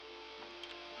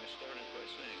started by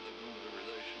saying that one of the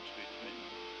relations between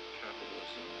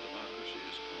capitalism and democracy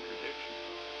is contradiction.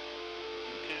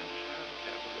 You can't have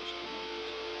capitalist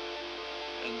democracy.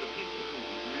 And the people who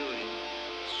really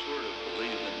sort of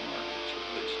believe in markets, or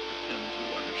at least pretend to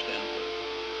understand them.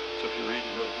 So if you read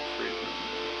Milton Friedman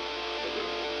and other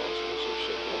apostles of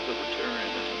so-called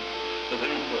libertarianism, they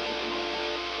don't call for democracy.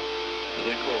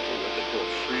 They call for what they call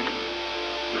freedom,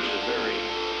 which is a very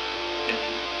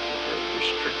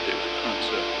restrictive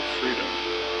concept of freedom.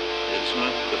 It's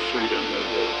not the freedom of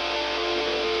a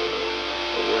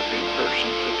working person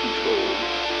to control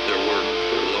their work,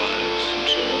 their lives, and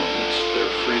so on. It's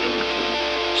their freedom to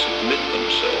submit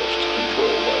themselves to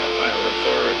control by a higher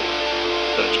authority.